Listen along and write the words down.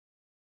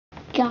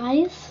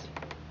Guys,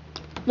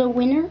 the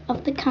winner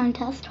of the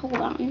contest, hold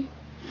on.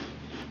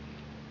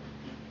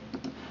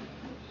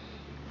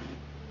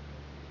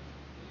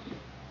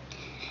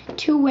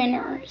 Two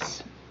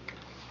winners.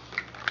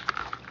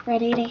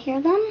 Ready to hear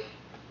them?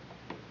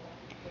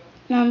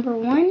 Number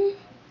 1,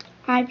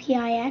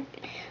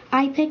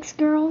 iPix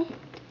Girl.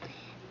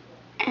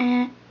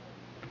 And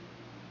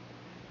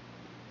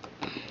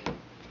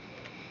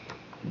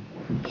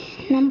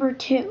number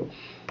 2,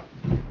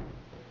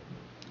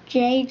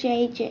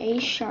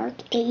 JJJ Shark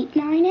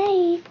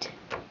 898.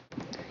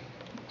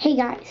 Hey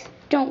guys,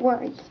 don't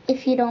worry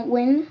if you don't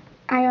win.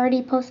 I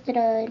already posted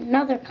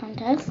another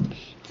contest.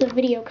 It's a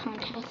video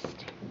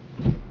contest.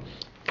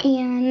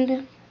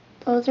 And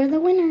those are the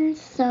winners.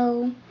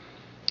 So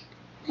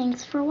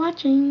thanks for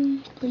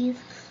watching. Please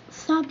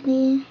sub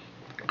me.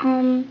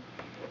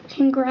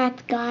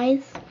 Congrats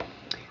guys.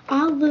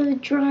 All the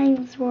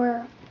drawings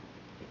were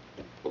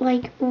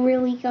like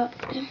really good.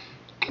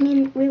 I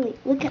mean, really,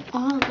 look at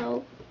all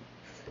those.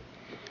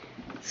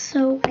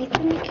 So I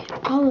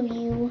think all of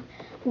you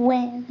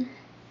win.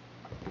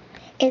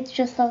 It's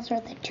just those are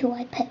the 2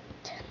 I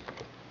picked.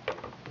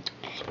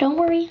 Don't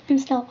worry, I'm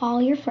still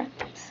all your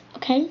friends,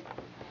 okay?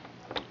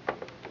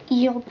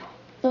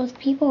 Those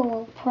people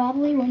will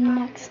probably win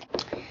next.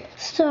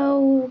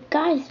 So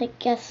guys, I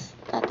guess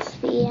that's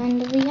the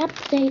end of the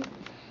update.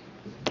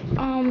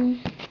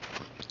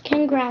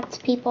 Congrats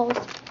people.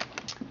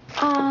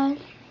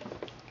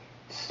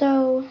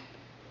 So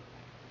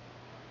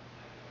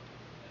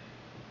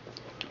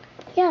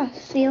yeah,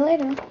 see you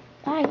later.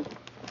 Bye.